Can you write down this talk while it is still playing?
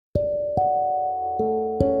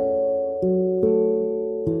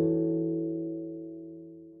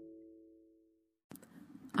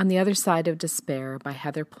On the Other Side of Despair by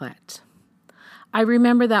Heather Plett. I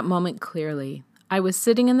remember that moment clearly. I was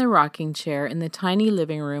sitting in the rocking chair in the tiny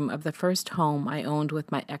living room of the first home I owned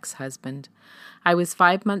with my ex-husband. I was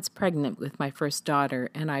 5 months pregnant with my first daughter,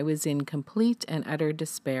 and I was in complete and utter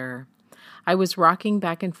despair. I was rocking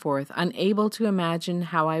back and forth, unable to imagine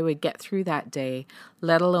how I would get through that day,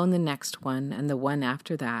 let alone the next one and the one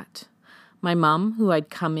after that. My mom, who had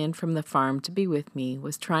come in from the farm to be with me,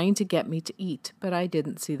 was trying to get me to eat, but I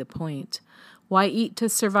didn't see the point. Why eat to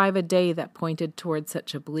survive a day that pointed toward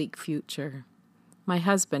such a bleak future? My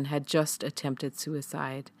husband had just attempted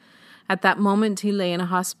suicide. At that moment, he lay in a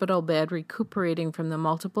hospital bed recuperating from the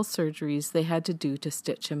multiple surgeries they had to do to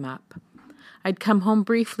stitch him up. I'd come home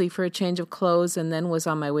briefly for a change of clothes and then was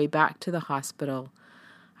on my way back to the hospital.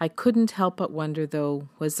 I couldn't help but wonder, though,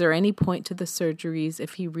 was there any point to the surgeries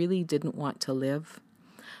if he really didn't want to live?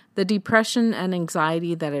 The depression and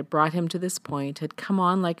anxiety that had brought him to this point had come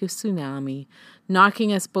on like a tsunami,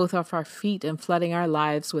 knocking us both off our feet and flooding our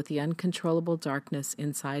lives with the uncontrollable darkness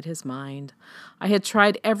inside his mind. I had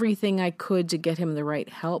tried everything I could to get him the right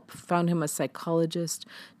help, found him a psychologist,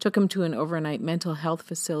 took him to an overnight mental health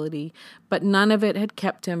facility, but none of it had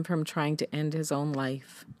kept him from trying to end his own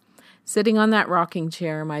life. Sitting on that rocking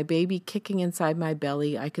chair, my baby kicking inside my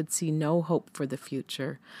belly, I could see no hope for the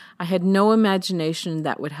future. I had no imagination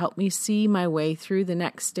that would help me see my way through the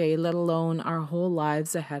next day, let alone our whole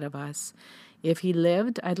lives ahead of us. If he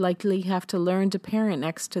lived, I'd likely have to learn to parent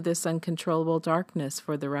next to this uncontrollable darkness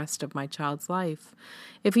for the rest of my child's life.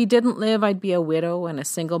 If he didn't live, I'd be a widow and a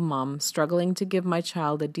single mom, struggling to give my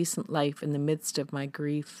child a decent life in the midst of my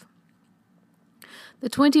grief. The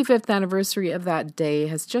 25th anniversary of that day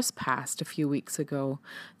has just passed a few weeks ago.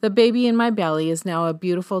 The baby in my belly is now a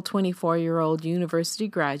beautiful 24-year-old university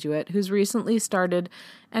graduate who's recently started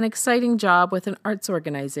an exciting job with an arts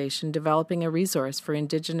organization developing a resource for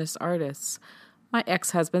Indigenous artists. My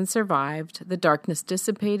ex-husband survived, the darkness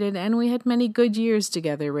dissipated, and we had many good years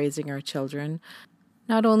together raising our children.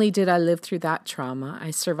 Not only did I live through that trauma,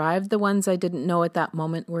 I survived the ones I didn't know at that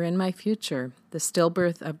moment were in my future, the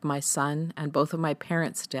stillbirth of my son and both of my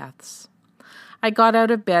parents' deaths. I got out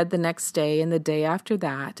of bed the next day and the day after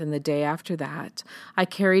that and the day after that. I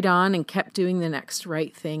carried on and kept doing the next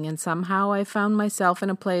right thing, and somehow I found myself in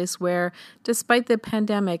a place where, despite the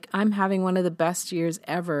pandemic, I'm having one of the best years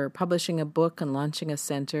ever, publishing a book and launching a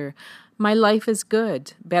center. My life is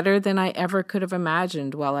good, better than I ever could have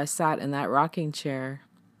imagined while I sat in that rocking chair.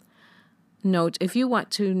 Note, if you want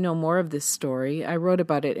to know more of this story, I wrote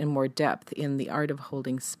about it in more depth in The Art of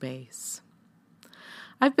Holding Space.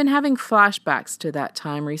 I've been having flashbacks to that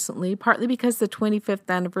time recently, partly because the 25th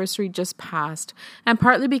anniversary just passed, and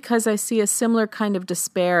partly because I see a similar kind of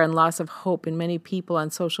despair and loss of hope in many people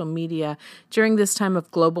on social media during this time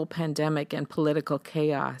of global pandemic and political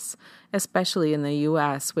chaos, especially in the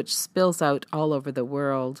U.S., which spills out all over the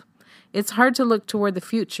world. It's hard to look toward the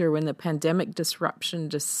future when the pandemic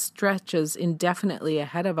disruption just stretches indefinitely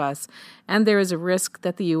ahead of us, and there is a risk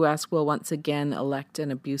that the U.S. will once again elect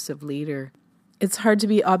an abusive leader. It's hard to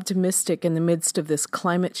be optimistic in the midst of this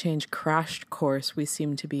climate change crash course we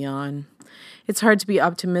seem to be on. It's hard to be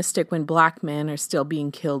optimistic when Black men are still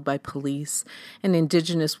being killed by police and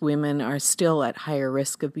Indigenous women are still at higher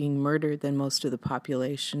risk of being murdered than most of the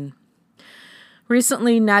population.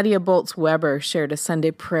 Recently, Nadia Boltz-Weber shared a Sunday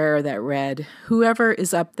prayer that read, "Whoever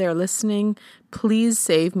is up there listening, please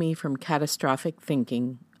save me from catastrophic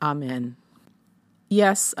thinking. Amen."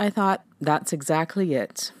 Yes, I thought, that's exactly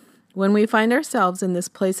it. When we find ourselves in this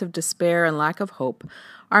place of despair and lack of hope,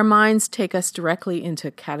 our minds take us directly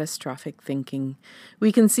into catastrophic thinking.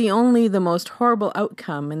 We can see only the most horrible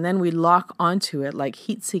outcome, and then we lock onto it like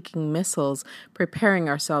heat-seeking missiles, preparing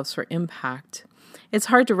ourselves for impact. It's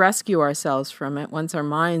hard to rescue ourselves from it once our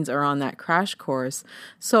minds are on that crash course,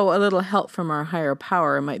 so a little help from our higher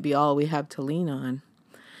power might be all we have to lean on.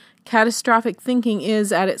 Catastrophic thinking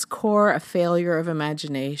is, at its core, a failure of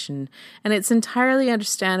imagination, and it's entirely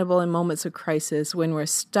understandable in moments of crisis when we're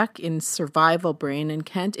stuck in survival brain and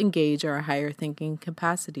can't engage our higher thinking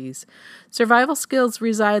capacities. Survival skills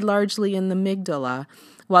reside largely in the amygdala,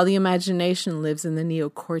 while the imagination lives in the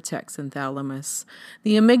neocortex and thalamus.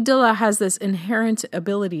 The amygdala has this inherent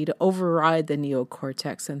ability to override the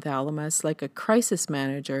neocortex and thalamus like a crisis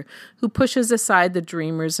manager who pushes aside the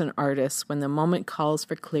dreamers and artists when the moment calls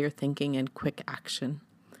for clear thinking and quick action.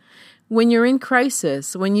 When you're in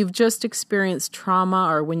crisis, when you've just experienced trauma,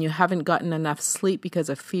 or when you haven't gotten enough sleep because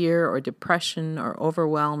of fear or depression or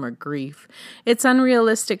overwhelm or grief, it's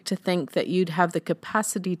unrealistic to think that you'd have the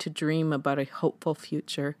capacity to dream about a hopeful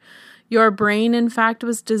future. Your brain, in fact,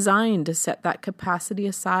 was designed to set that capacity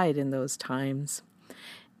aside in those times.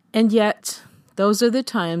 And yet, those are the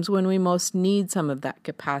times when we most need some of that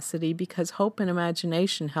capacity, because hope and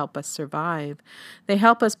imagination help us survive. They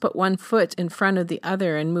help us put one foot in front of the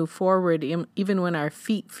other and move forward even when our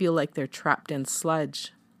feet feel like they're trapped in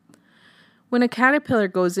sludge. When a caterpillar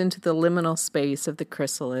goes into the liminal space of the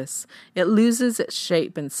chrysalis, it loses its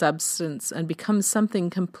shape and substance and becomes something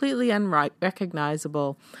completely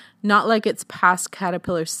unrecognizable, not like its past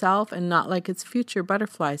caterpillar self and not like its future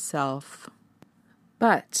butterfly self.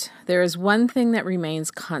 But there is one thing that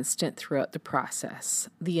remains constant throughout the process: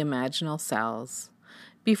 the imaginal cells.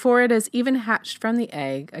 Before it has even hatched from the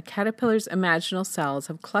egg, a caterpillar's imaginal cells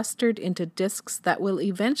have clustered into discs that will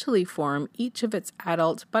eventually form each of its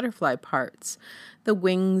adult butterfly parts: the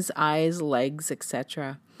wings, eyes, legs,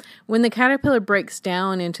 etc. When the caterpillar breaks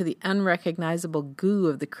down into the unrecognizable goo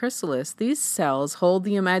of the chrysalis, these cells hold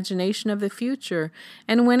the imagination of the future,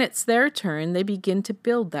 and when it's their turn, they begin to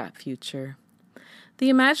build that future. The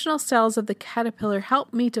imaginal cells of the caterpillar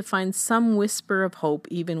help me to find some whisper of hope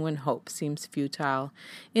even when hope seems futile.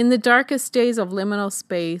 In the darkest days of liminal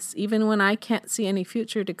space, even when I can't see any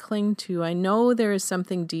future to cling to, I know there is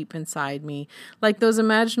something deep inside me, like those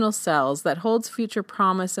imaginal cells, that holds future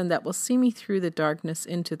promise and that will see me through the darkness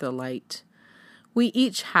into the light. We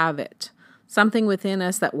each have it. Something within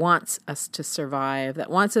us that wants us to survive, that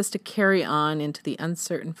wants us to carry on into the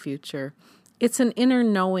uncertain future. It's an inner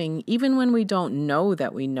knowing, even when we don't know,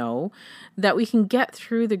 that we can get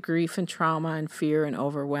through the grief and trauma and fear and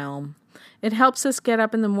overwhelm. It helps us get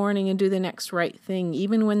up in the morning and do the next right thing,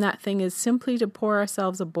 even when that thing is simply to pour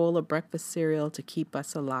ourselves a bowl of breakfast cereal to keep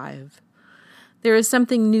us alive. There is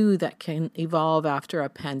something new that can evolve after a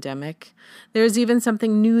pandemic. There is even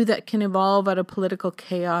something new that can evolve out of political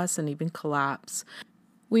chaos and even collapse.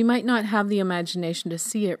 We might not have the imagination to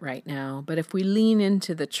see it right now, but if we lean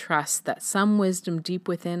into the trust that some wisdom deep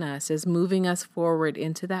within us is moving us forward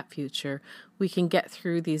into that future, we can get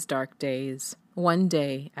through these dark days, one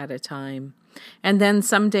day at a time. And then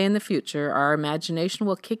someday in the future, our imagination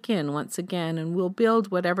will kick in once again and we'll build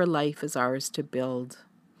whatever life is ours to build.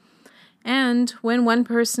 And when one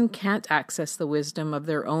person can't access the wisdom of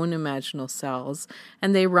their own imaginal cells,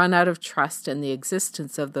 and they run out of trust in the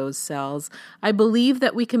existence of those cells, I believe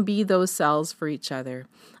that we can be those cells for each other.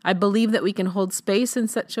 I believe that we can hold space in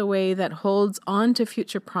such a way that holds on to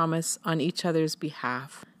future promise on each other's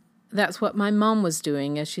behalf. That's what my mom was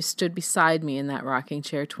doing as she stood beside me in that rocking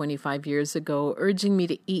chair 25 years ago, urging me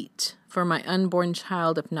to eat for my unborn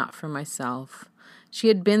child, if not for myself. She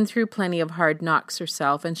had been through plenty of hard knocks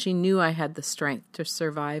herself, and she knew I had the strength to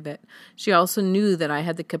survive it. She also knew that I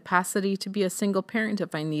had the capacity to be a single parent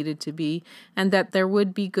if I needed to be, and that there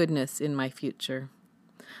would be goodness in my future.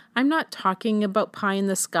 I'm not talking about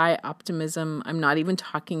pie-in-the-sky optimism. I'm not even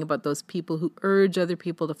talking about those people who urge other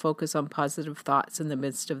people to focus on positive thoughts in the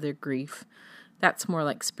midst of their grief. That's more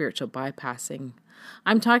like spiritual bypassing.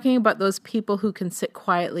 I'm talking about those people who can sit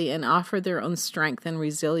quietly and offer their own strength and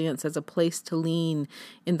resilience as a place to lean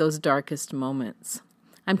in those darkest moments.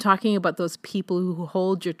 I'm talking about those people who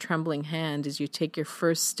hold your trembling hand as you take your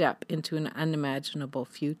first step into an unimaginable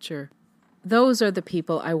future. Those are the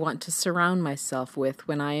people I want to surround myself with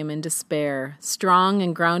when I am in despair, strong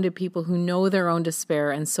and grounded people who know their own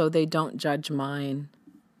despair and so they don't judge mine.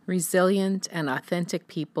 Resilient and authentic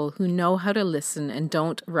people who know how to listen and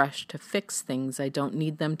don't rush to fix things I don't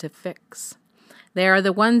need them to fix. They are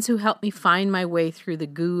the ones who help me find my way through the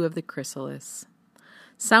goo of the chrysalis.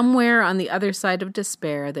 Somewhere on the other side of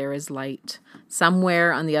despair there is light.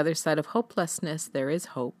 Somewhere on the other side of hopelessness there is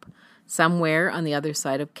hope. Somewhere on the other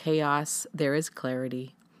side of chaos there is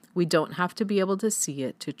clarity. We don't have to be able to see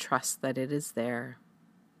it to trust that it is there.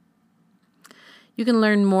 You can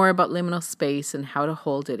learn more about liminal space and how to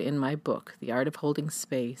hold it in my book, The Art of Holding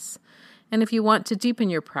Space. And if you want to deepen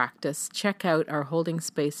your practice, check out our Holding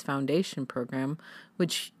Space Foundation program,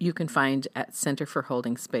 which you can find at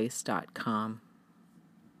centerforholdingspace.com.